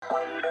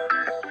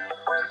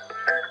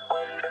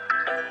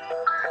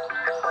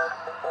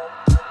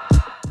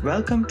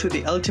Welcome to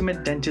the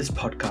Ultimate Dentist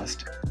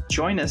Podcast.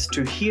 Join us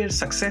to hear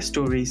success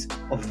stories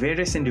of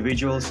various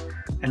individuals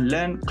and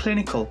learn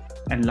clinical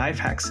and life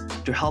hacks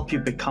to help you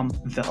become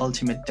the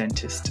ultimate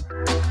dentist.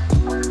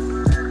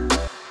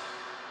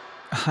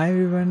 Hi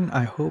everyone,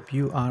 I hope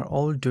you are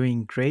all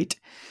doing great.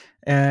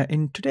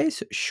 In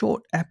today's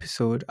short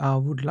episode, I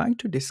would like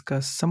to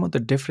discuss some of the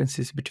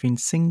differences between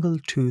single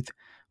tooth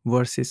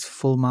versus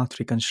full mouth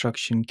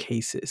reconstruction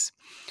cases.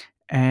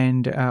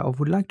 And I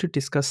would like to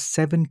discuss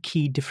 7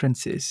 key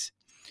differences.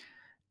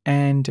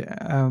 And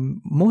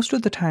most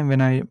of the time,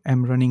 when I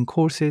am running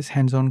courses,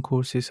 hands-on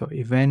courses or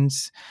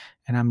events,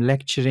 and I'm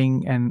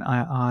lecturing, and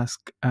I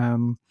ask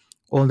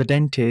all the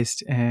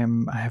dentists,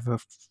 I have a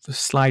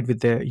slide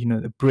with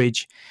the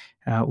bridge.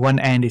 One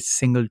end is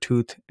single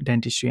tooth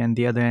dentistry, and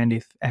the other end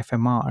is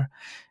FMR.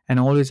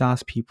 And I always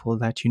ask people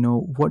that,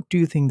 what do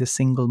you think the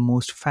single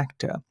most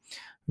factor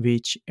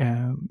which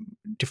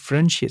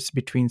differentiates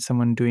between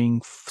someone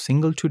doing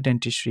single tooth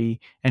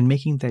dentistry and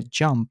making that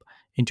jump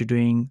into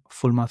doing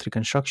full mouth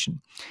reconstruction?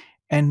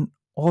 And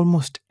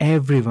almost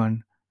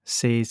everyone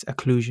says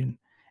occlusion,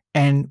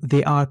 and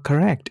they are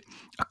correct.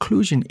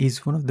 Occlusion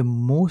is one of the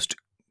most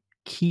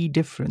key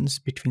difference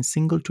between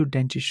single tooth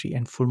dentistry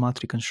and full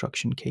mouth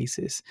reconstruction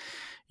cases.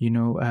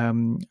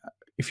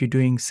 If you're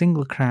doing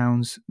single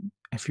crowns,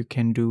 if you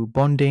can do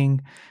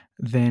bonding,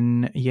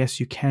 then yes,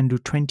 you can do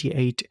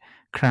 28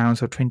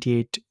 crowns or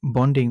 28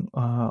 bonding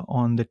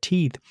on the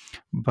teeth,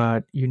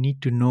 but you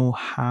need to know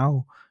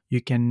how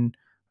you can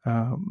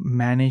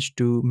manage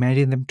to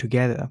marry them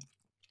together,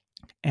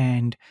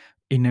 and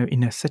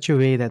in such a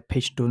way that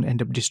patient don't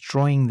end up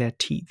destroying their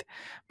teeth.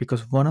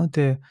 Because one of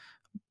the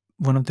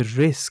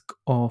risk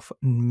of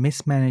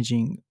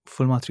mismanaging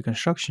full mouth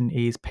reconstruction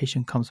is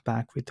patient comes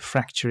back with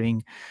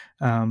fracturing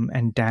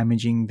and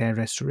damaging their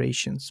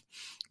restorations.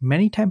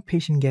 Many times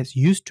patient gets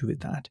used to it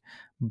that,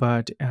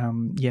 but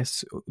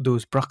yes,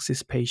 those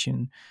bruxis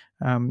patient,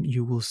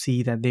 you will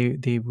see that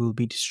they will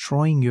be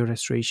destroying your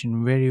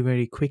restoration very,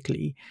 very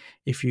quickly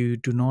if you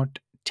do not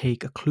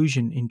take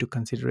occlusion into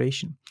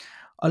consideration.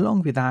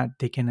 Along with that,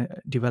 they can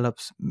develop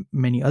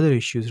many other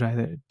issues,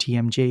 rather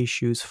TMJ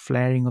issues,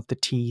 flaring of the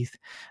teeth,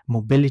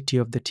 mobility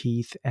of the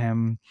teeth,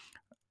 and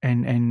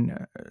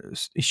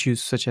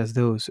issues such as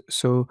those.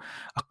 So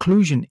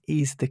occlusion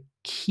is the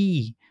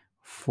key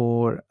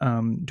for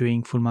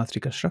doing full mouth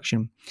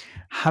reconstruction.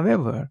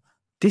 However,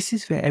 this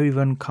is where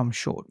everyone comes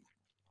short.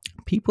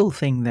 People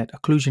think that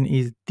occlusion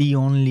is the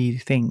only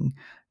thing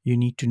you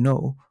need to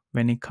know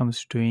when it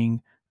comes to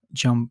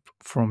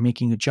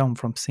making a jump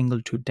from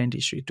single tooth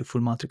dentistry to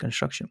full mouth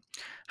reconstruction.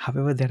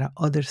 However, there are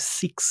other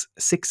six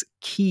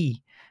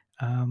key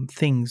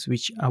things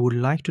which I would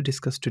like to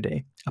discuss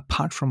today,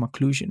 apart from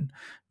occlusion,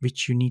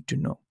 which you need to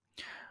know.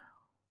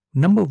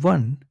 Number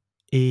one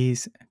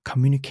is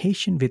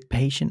communication with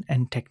patient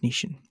and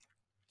technician.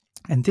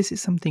 And this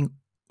is something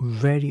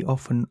very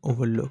often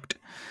overlooked.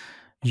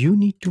 You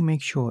need to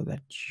make sure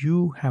that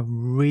you have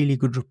really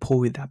good rapport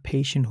with that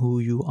patient who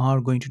you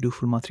are going to do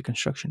full mouth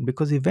reconstruction,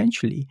 because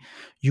eventually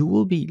you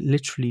will be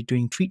literally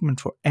doing treatment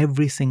for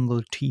every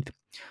single teeth.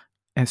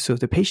 And so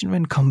the patient,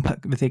 when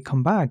they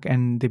come back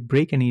and they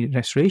break any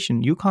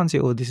restoration, you can't say,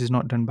 oh, this is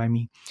not done by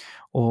me,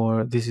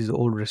 or this is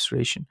old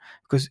restoration,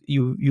 because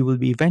you will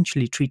be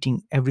eventually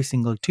treating every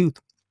single tooth.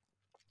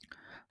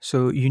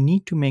 So you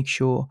need to make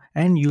sure,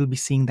 and you'll be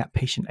seeing that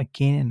patient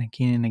again and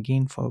again and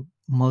again for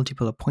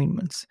multiple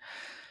appointments.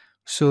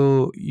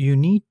 So you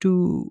need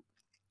to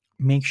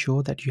make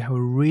sure that you have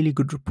a really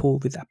good rapport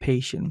with that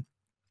patient.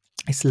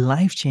 It's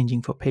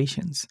life-changing for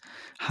patients.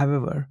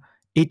 However,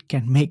 it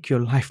can make your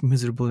life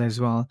miserable as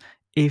well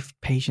if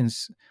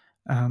patients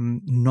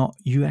not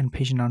you and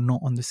patient are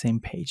not on the same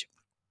page.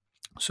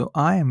 So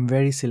I am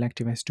very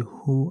selective as to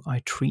whom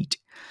I treat,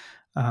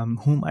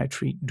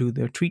 do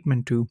the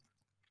treatment to,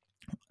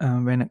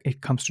 when it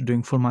comes to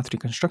doing full mouth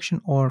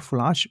reconstruction or full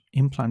arch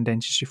implant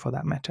dentistry for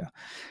that matter.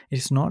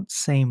 It's not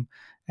same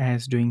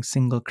as doing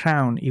single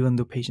crown, even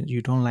though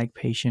you don't like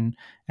patient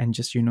and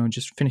just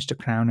finish the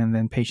crown and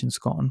then patient's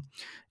gone.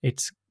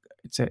 It's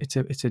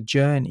a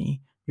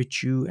journey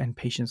which you and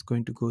patient's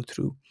going to go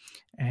through.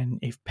 And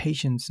if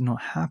patient's not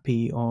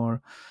happy,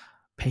 or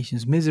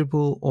patient's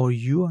miserable, or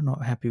you are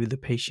not happy with the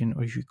patient,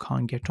 or you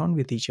can't get on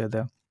with each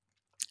other,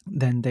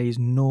 then there is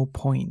no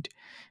point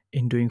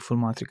in doing full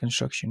mouth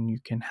reconstruction. You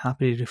can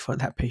happily refer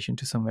that patient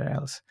to somewhere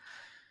else.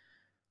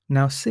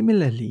 Now,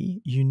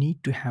 similarly, you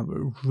need to have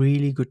a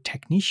really good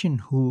technician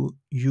who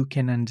you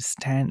can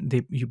understand,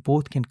 you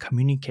both can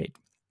communicate.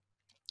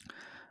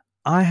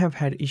 I have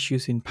had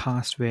issues in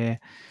past where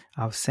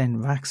I've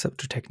sent wax up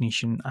to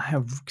technician. I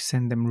have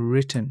sent them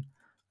written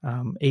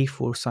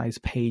A4 size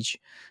page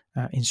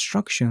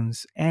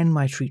instructions and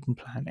my treatment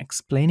plan,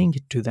 explaining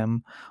it to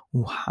them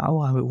how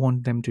I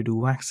want them to do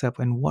wax up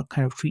and what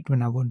kind of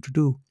treatment I want to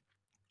do.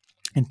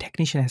 And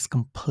technician has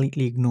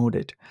completely ignored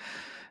it,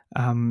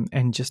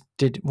 and just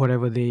did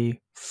whatever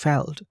they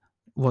felt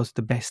was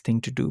the best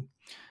thing to do.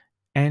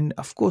 And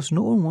of course,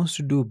 no one wants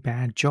to do a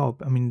bad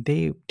job. I mean,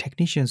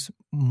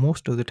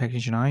 most of the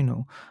technicians I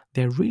know,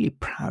 they're really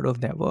proud of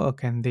their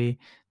work, and they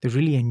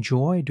really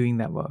enjoy doing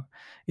that work.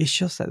 It's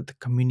just that the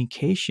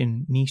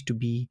communication needs to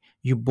be,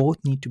 you both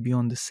need to be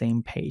on the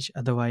same page.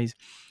 Otherwise,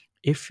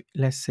 if,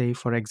 let's say,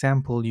 for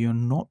example, you're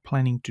not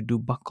planning to do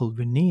buccal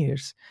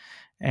veneers,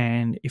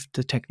 and if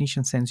the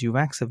technician sends you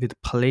wax up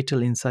with palatal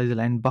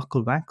incisal and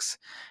buccal wax,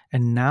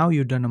 and now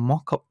you've done a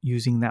mock-up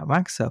using that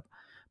wax up,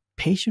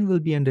 patient will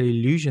be under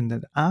illusion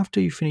that after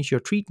you finish your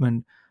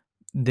treatment,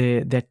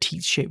 their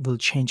teeth shape will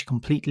change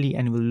completely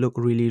and will look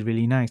really,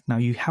 really nice. Now,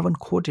 you haven't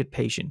quoted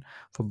patient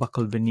for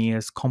buccal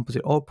veneers,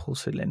 composite, or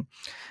porcelain.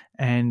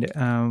 And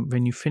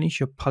when you finish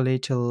your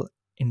palatal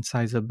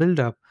incisor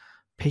buildup,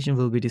 patient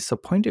will be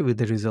disappointed with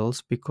the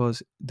results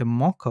because the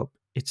mock-up,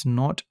 it's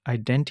not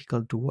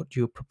identical to what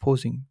you're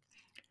proposing.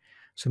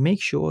 So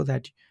make sure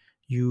that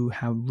you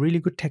have really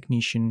good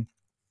technician,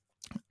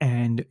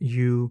 and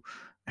you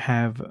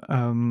have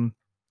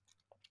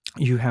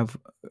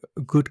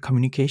good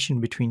communication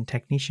between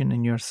technician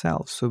and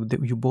yourself, so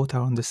that you both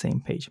are on the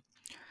same page.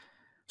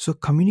 So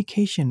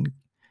communication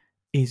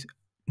is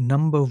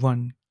number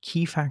one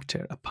key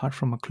factor apart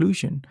from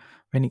occlusion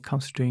when it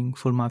comes to doing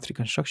full mouth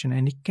reconstruction.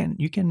 And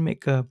you can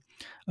make a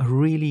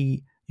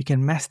really, you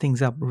can mess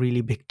things up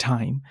really big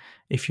time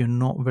if you're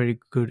not very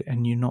good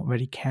and you're not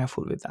very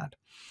careful with that.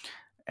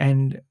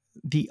 And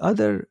the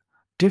other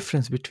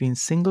difference between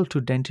single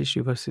tooth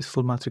dentistry versus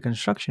full mouth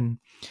reconstruction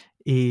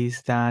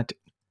is that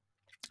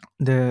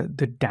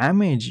the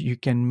damage you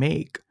can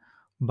make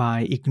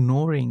by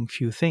ignoring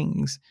few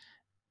things,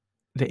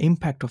 the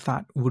impact of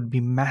that would be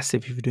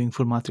massive if you're doing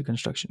full mouth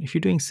reconstruction. If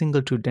you're doing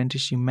single tooth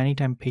dentistry, many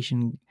times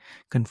patient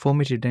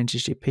conformity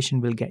dentistry,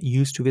 patient will get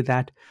used to with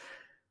that,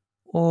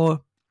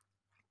 or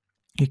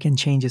you can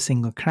change a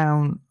single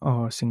crown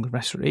or single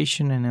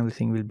restoration and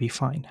everything will be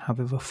fine.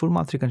 However, full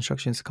mouth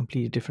reconstruction is a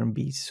completely different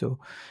beast. So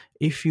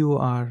if you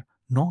are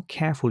not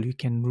careful, you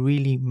can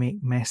really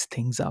mess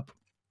things up.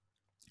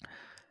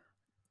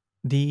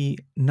 The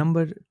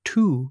number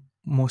two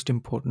most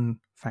important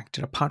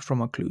factor apart from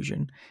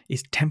occlusion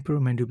is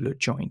temporomandibular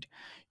joint.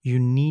 You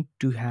need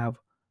to have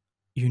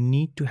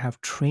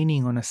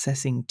training on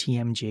assessing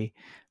TMJ.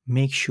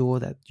 Make sure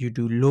that you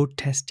do load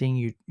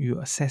testing, you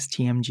assess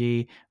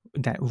TMJ,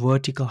 that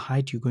vertical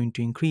height you're going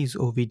to increase,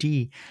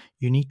 OVD.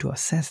 You need to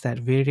assess that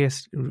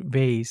various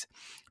ways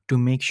to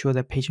make sure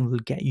that patient will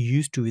get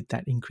used to it,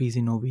 that increase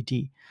in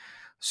OVD.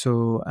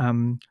 So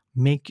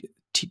make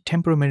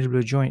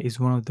temporomandibular joint is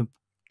one of the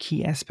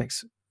key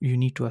aspects you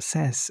need to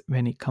assess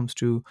when it comes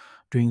to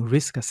doing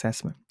risk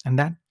assessment. And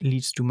that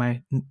leads to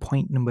my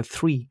point number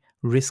 3,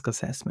 risk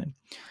assessment.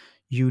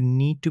 You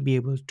need to be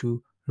able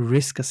to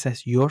risk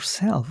assess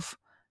yourself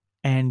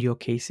and your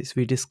cases.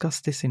 We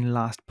discussed this in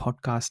last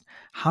podcast,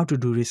 how to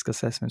do risk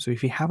assessment. So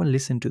if you haven't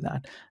listened to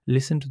that,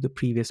 listen to the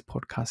previous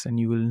podcast and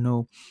you will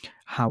know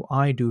how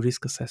I do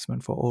risk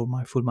assessment for all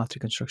my full mouth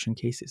reconstruction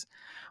cases.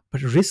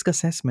 But risk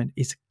assessment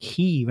is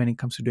key when it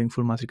comes to doing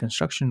full mouth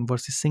reconstruction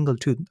versus single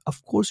tooth.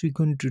 Of course, we're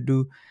going to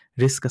do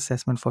risk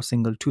assessment for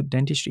single tooth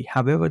dentistry.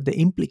 However, the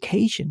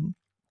implication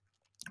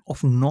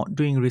of not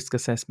doing risk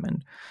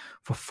assessment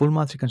for full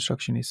mouth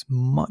reconstruction is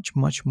much,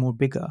 much more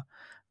bigger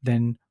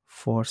than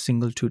for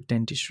single tooth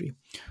dentistry.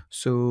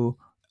 So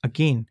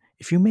again,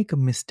 if you make a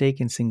mistake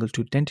in single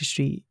tooth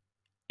dentistry,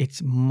 it's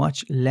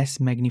much less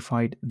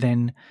magnified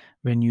than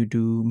when you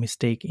do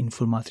mistake in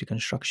full mouth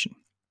reconstruction.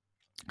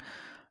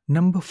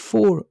 Number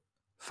 4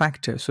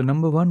 factor. So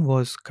number 1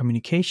 was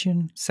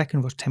communication,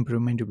 second was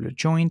temporomandibular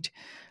joint,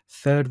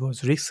 third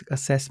was risk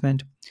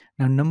assessment.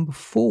 Now number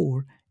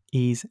 4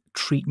 is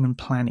treatment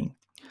planning.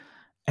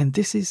 And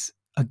this is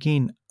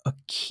again a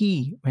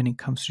key when it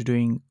comes to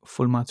doing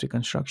full mouth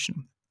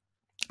reconstruction.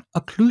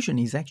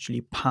 Occlusion is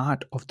actually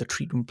part of the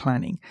treatment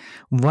planning,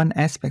 one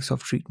aspect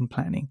of treatment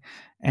planning.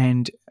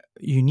 And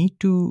you need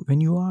to,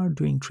 when you are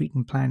doing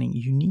treatment planning,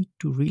 you need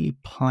to really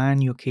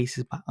plan your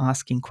cases by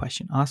asking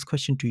questions. Ask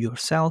questions to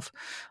yourself,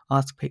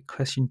 ask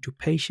questions to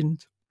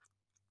patients,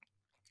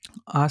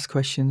 ask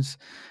questions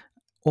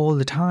all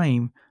the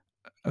time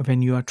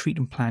when you are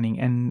treatment planning.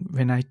 And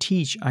when I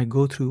teach, I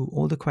go through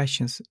all the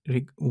questions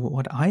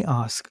what I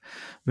ask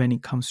when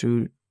it comes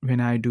to when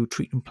I do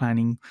treatment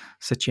planning,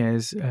 such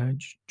as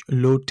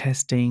load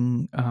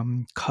testing,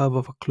 curve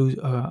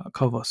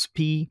of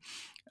SPI,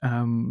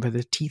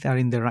 whether teeth are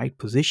in the right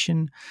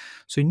position.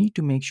 So you need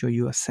to make sure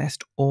you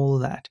assessed all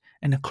that.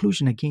 And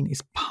occlusion again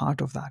is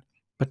part of that,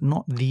 but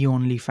not the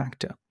only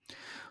factor.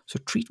 So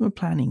treatment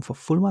planning for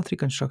full mouth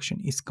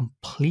reconstruction is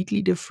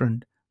completely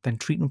different than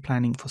treatment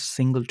planning for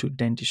single tooth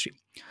dentistry.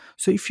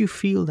 So if you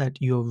feel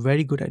that you're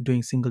very good at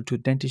doing single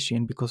tooth dentistry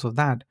and because of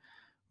that,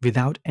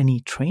 without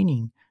any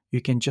training,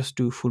 you can just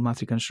do full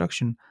mouth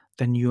reconstruction,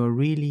 then you're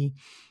really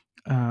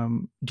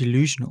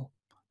delusional,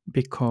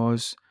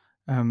 because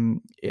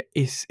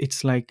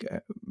it's like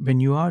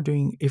when you are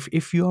doing,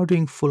 if you are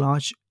doing full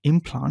arch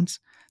implants,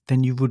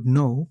 then you would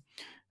know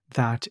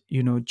that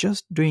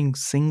just doing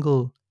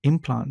single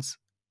implants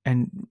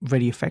and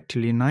very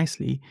effectively and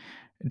nicely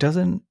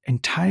doesn't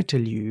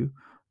entitle you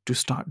to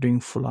start doing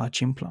full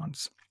arch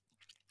implants.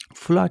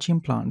 Full arch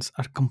implants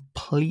are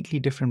completely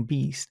different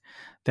beast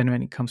than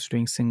when it comes to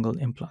doing single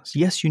implants.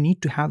 Yes, you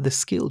need to have the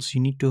skills.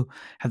 You need to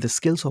have the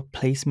skills of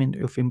placement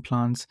of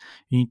implants.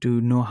 You need to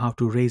know how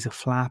to raise a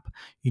flap.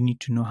 You need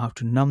to know how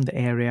to numb the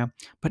area.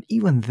 But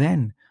even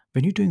then,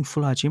 when you're doing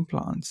full arch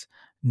implants,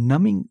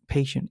 numbing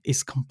patient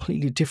is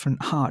completely different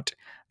art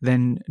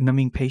than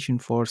numbing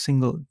patient for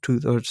single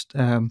tooth or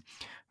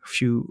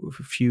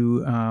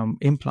few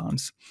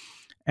implants.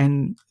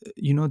 And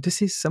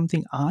this is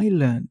something I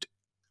learned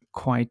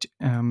quite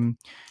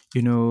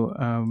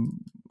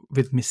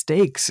with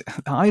mistakes.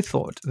 I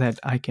thought that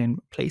I can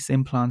place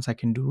implants, I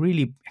can do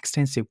really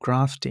extensive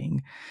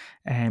grafting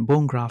and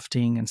bone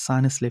grafting and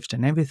sinus lift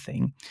and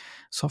everything,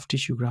 soft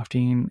tissue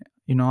grafting.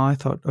 I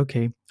thought,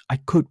 okay, I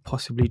could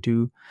possibly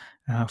do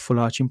full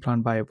arch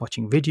implant by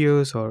watching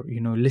videos or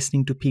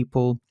listening to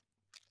people.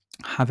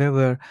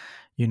 However,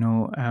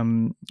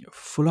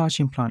 full arch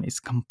implant is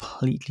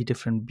completely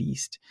different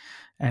beast,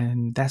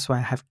 and that's why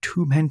I have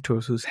two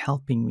mentors who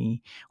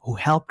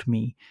helped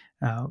me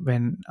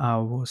when I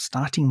was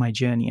starting my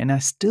journey, and I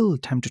still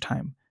time to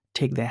time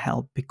take their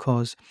help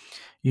because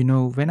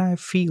when I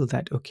feel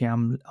that okay,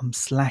 I'm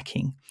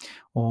slacking,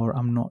 or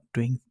I'm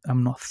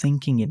not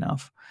thinking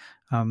enough,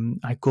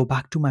 I go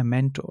back to my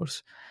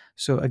mentors.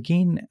 So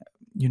again,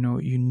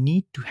 you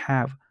need to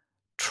have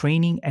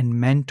training and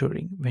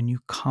mentoring when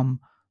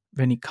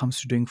it comes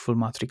to doing full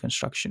mouth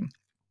reconstruction.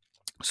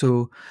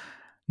 So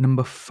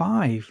number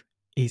 5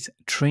 is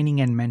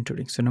training and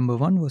mentoring. So number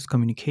 1 was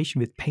communication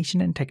with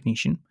patient and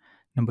technician.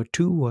 Number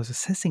 2 was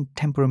assessing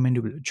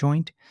temporomandibular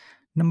joint.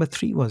 Number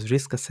 3 was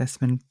risk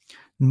assessment.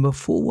 Number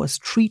 4 was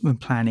treatment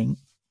planning.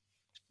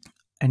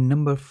 And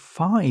number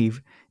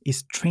 5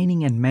 is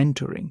training and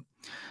mentoring,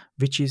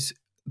 which is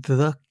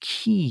the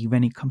key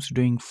when it comes to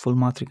doing full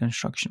mouth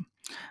reconstruction.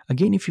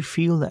 Again, if you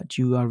feel that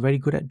you are very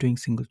good at doing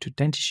single tooth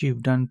dentistry,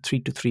 you've done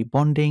 3-to-3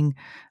 bonding,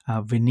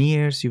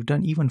 veneers, you've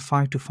done even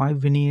 5-to-5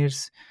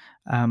 veneers,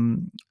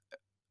 and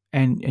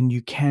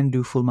you can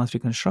do full mouth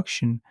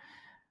reconstruction,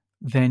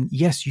 then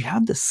yes, you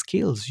have the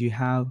skills. You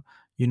have,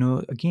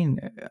 again,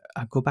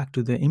 I go back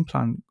to the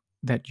implant,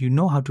 that you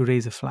know how to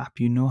raise a flap,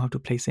 you know how to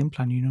place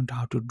implant, you know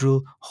how to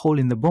drill hole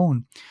in the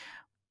bone.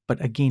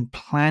 But again,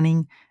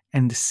 planning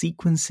and the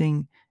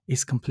sequencing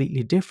is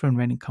completely different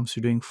when it comes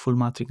to doing full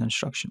mouth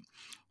reconstruction.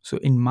 So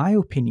in my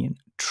opinion,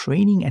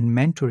 training and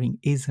mentoring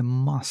is a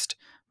must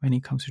when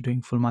it comes to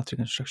doing full mouth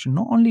reconstruction,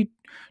 not only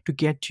to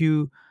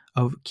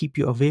keep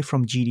you away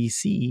from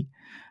GDC,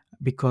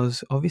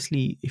 because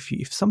obviously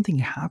if something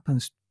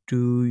happens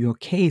to your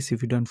case,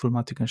 if you've done full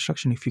mouth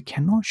reconstruction, if you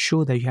cannot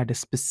show that you had a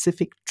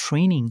specific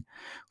training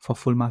for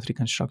full mouth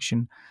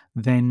reconstruction,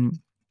 then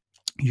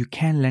you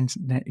can land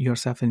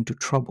yourself into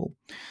trouble.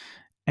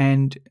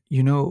 And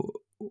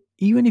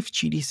even if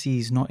GDC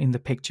is not in the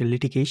picture,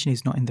 litigation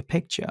is not in the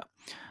picture,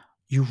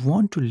 you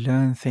want to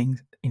learn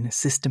things in a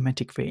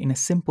systematic way, in a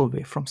simple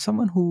way, from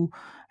someone who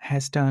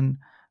has done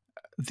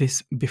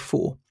this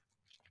before.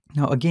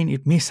 Now again,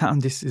 it may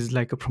sound this is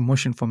like a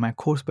promotion for my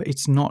course, but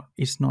it's not.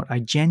 I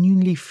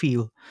genuinely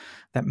feel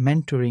that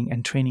mentoring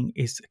and training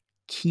is a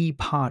key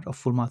part of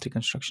full mouth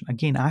reconstruction.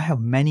 Again, I have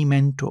many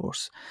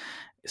mentors.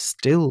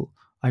 Still,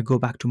 I go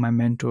back to my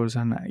mentors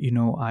and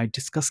I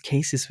discuss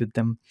cases with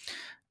them.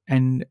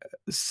 And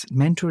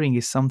mentoring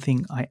is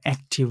something I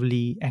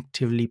actively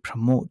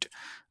promote,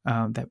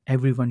 that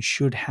everyone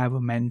should have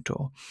a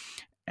mentor.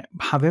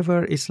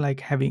 However, it's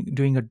like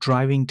doing a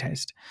driving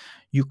test.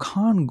 You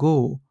can't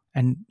go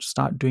and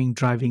start doing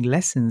driving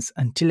lessons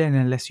until and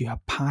unless you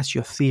have passed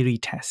your theory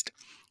test.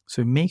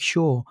 So make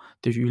sure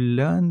that you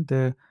learn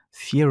the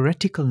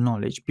theoretical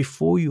knowledge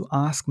before you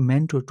ask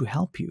mentor to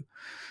help you.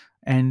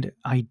 And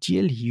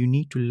ideally, you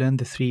need to learn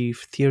the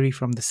theory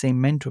from the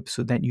same mentor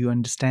so that you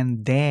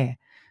understand their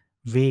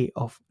way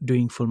of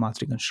doing full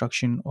mouth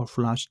reconstruction or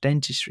full arch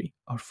dentistry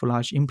or full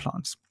arch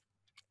implants.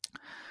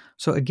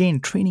 So again,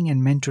 training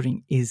and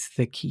mentoring is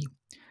the key.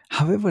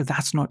 However,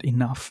 that's not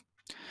enough.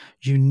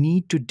 You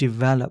need to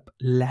develop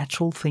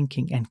lateral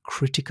thinking and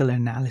critical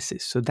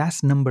analysis. So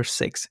that's number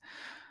 6.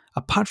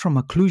 Apart from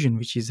occlusion,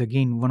 which is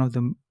again one of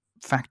the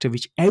factors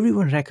which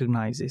everyone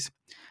recognizes,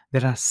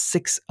 there are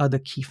 6 other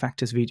key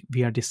factors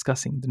we are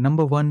discussing. The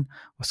number 1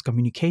 was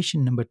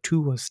communication, number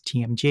 2 was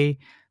TMJ,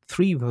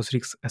 3 was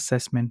risk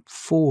assessment,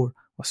 4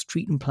 was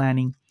treatment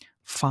planning,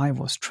 5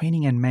 was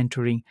training and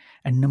mentoring,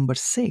 and number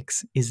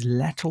 6 is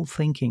lateral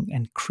thinking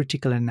and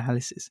critical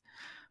analysis.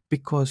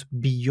 Because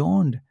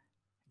beyond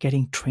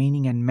getting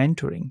training and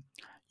mentoring,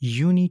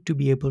 you need to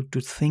be able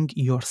to think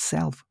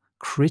yourself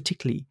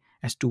critically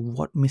as to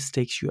what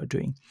mistakes you are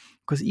doing.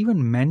 Because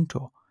even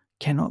mentor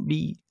cannot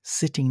be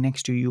sitting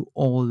next to you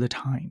all the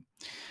time.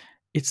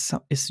 It's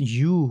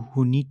you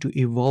who need to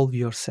evolve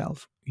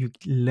yourself. You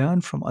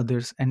learn from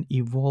others and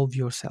evolve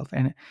yourself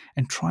and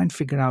try and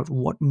figure out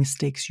what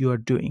mistakes you are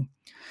doing.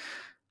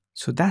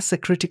 So that's the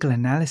critical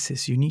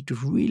analysis. You need to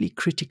really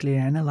critically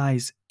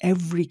analyze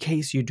every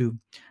case you do.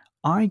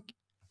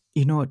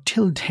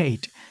 Till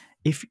date,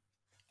 if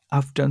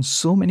I've done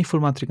so many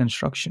full mouth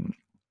reconstruction,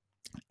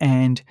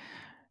 And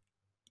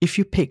if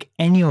you pick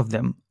any of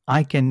them,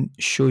 I can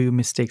show you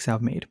mistakes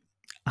I've made.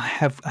 I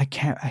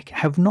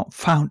have not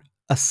found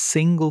a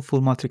single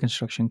full mouth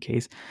reconstruction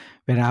case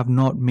where I have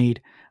not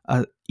made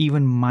a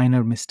even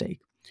minor mistake.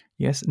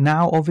 Yes,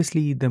 now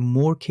obviously the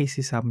more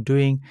cases I'm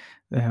doing,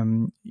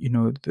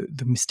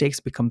 the mistakes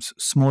becomes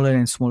smaller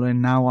and smaller.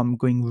 And now I'm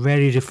going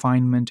very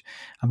refinement.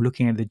 I'm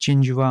looking at the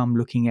gingiva. I'm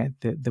looking at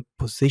the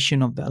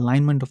position of the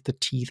alignment of the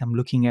teeth. I'm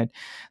looking at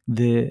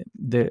the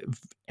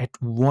at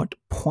what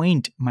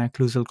point my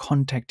occlusal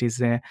contact is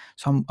there.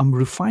 So I'm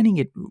refining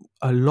it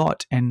a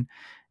lot, and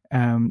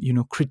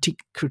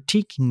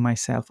critiquing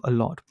myself a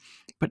lot.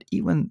 But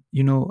even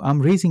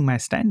I'm raising my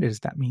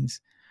standards. That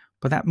means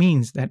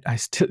that I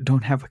still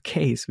don't have a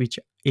case which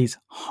is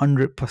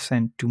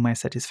 100% to my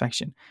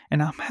satisfaction,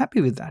 and I'm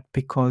happy with that,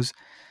 because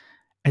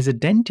as a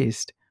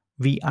dentist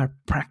we are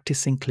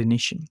practicing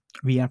clinician.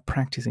 We are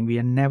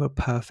never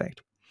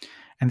perfect.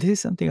 And this is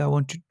something I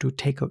want you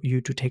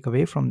to take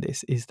away from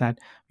this, is that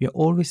we are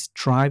always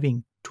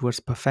striving towards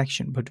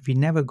perfection, but we're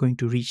never going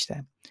to reach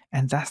there.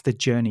 And that's the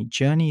journey.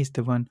 Journey is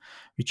the one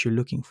which you're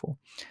looking for.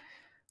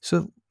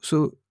 So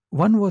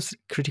one was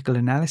critical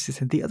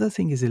analysis, and the other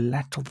thing is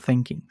lateral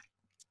thinking.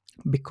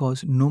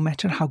 Because no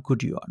matter how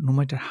good you are, no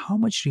matter how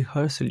much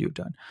rehearsal you've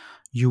done,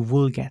 you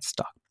will get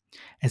stuck.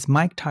 As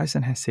Mike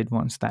Tyson has said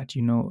once, that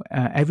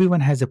everyone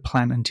has a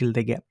plan until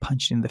they get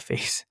punched in the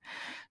face.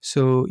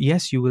 So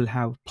yes, you will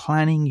have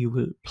planning, you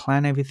will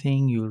plan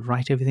everything, you will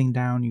write everything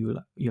down,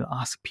 you'll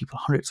ask people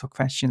hundreds of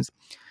questions,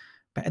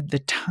 but at the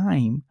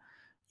time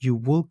you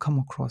will come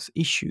across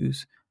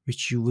issues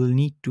which you will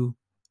need to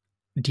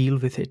deal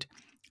with it.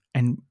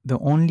 And the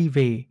only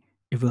way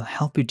it will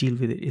help you deal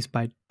with it is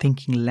by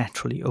thinking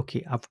laterally.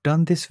 Okay, I've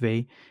done this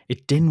way,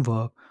 it didn't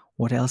work,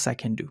 what else I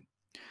can do?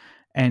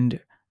 And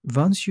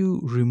once you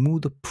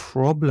remove the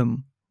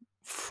problem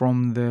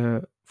from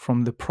the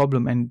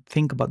problem and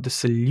think about the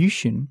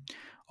solution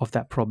of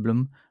that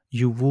problem,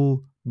 you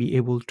will be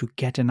able to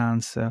get an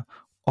answer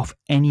of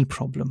any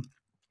problem.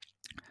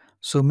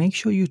 So make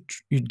sure you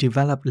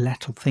develop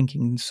lateral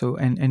thinking. So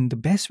and the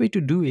best way to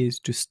do is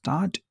to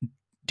start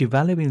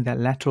developing that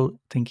lateral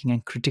thinking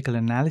and critical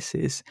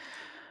analysis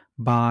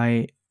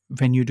by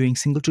when you're doing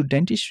single tooth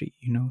dentistry.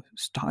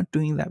 Start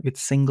doing that with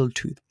single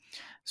tooth,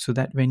 so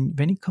that when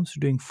it comes to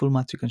doing full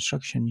mouth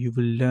reconstruction, you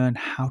will learn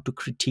how to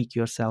critique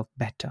yourself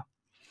better.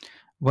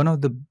 One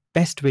of the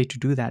best way to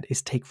do that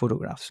is take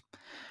photographs.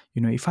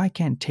 If I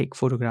can take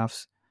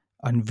photographs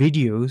and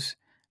videos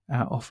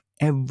of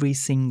every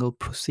single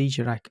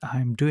procedure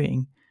I'm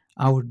doing,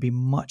 I would be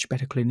much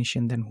better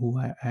clinician than who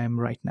I am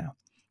right now.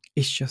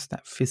 It's just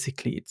that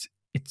physically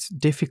it's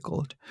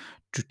difficult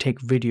to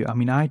take video. I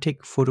mean, I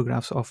take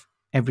photographs of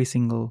every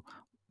single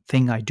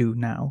thing I do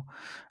now,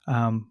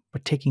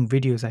 but taking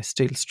videos I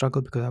still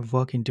struggle, because I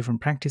work in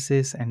different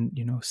practices, and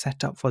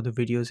set up for the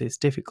videos is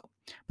difficult.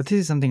 But this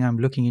is something I'm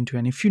looking into,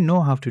 and if you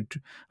know how to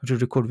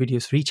record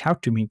videos, reach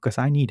out to me, because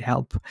I need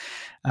help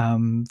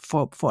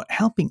for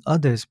helping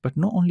others, but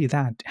not only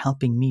that,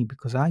 helping me,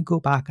 because I go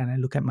back and I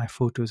look at my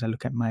photos, I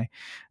look at my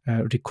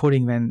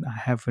recording when I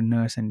have a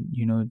nurse,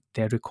 and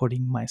they're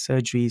recording my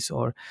surgeries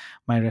or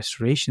my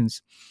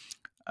restorations.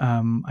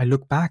 I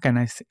look back and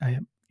I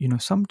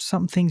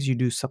some things you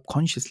do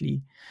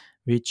subconsciously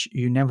which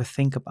you never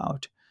think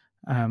about,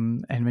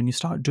 and when you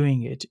start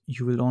doing it,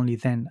 you will only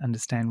then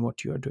understand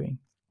what you are doing.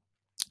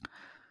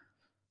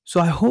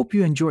 So I hope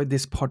you enjoyed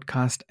this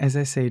podcast. As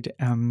I said,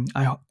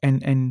 I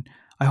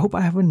hope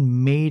I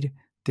haven't made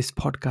this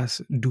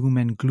podcast doom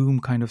and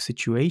gloom kind of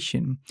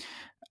situation.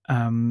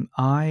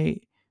 I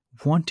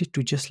wanted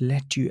to just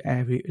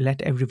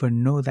let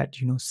everyone know that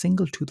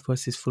single tooth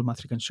versus full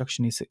mouth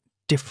reconstruction is a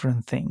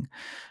different thing.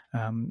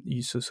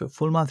 So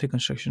full mouth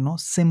reconstruction, not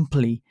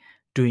simply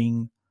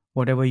doing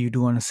whatever you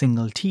do on a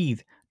single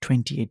teeth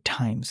 28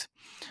 times.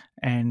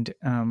 And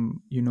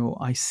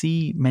I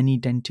see many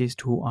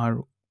dentists who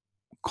are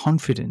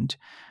confident,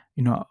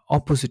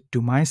 opposite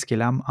to my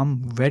skill.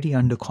 I'm very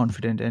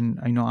underconfident, and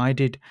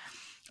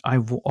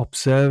I've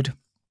observed,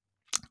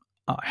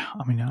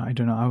 I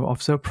don't know, I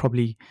observed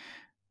probably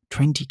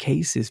 20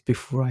 cases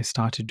before I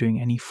started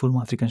doing any full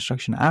mouth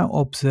reconstruction. I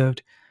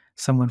observed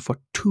someone for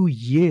 2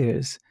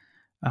 years,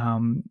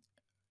 and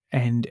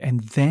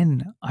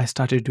then I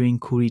started doing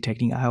Kuri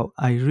technique.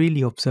 I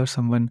really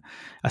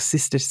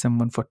assisted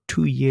someone for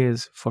 2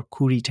 years for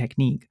Kuri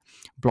technique,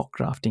 block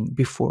grafting,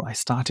 before I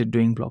started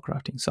doing block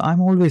grafting. So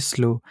I'm always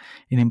slow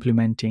in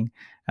implementing,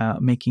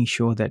 making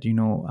sure that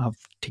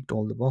I've ticked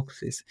all the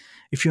boxes.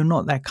 If you're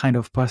not that kind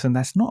of person,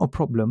 that's not a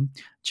problem.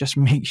 Just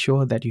make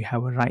sure that you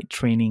have a right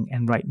training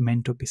and right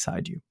mentor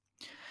beside you.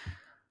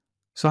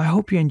 So I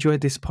hope you enjoyed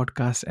this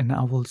podcast, and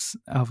I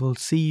will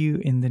see you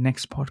in the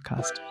next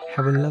podcast.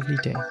 Have a lovely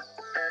day.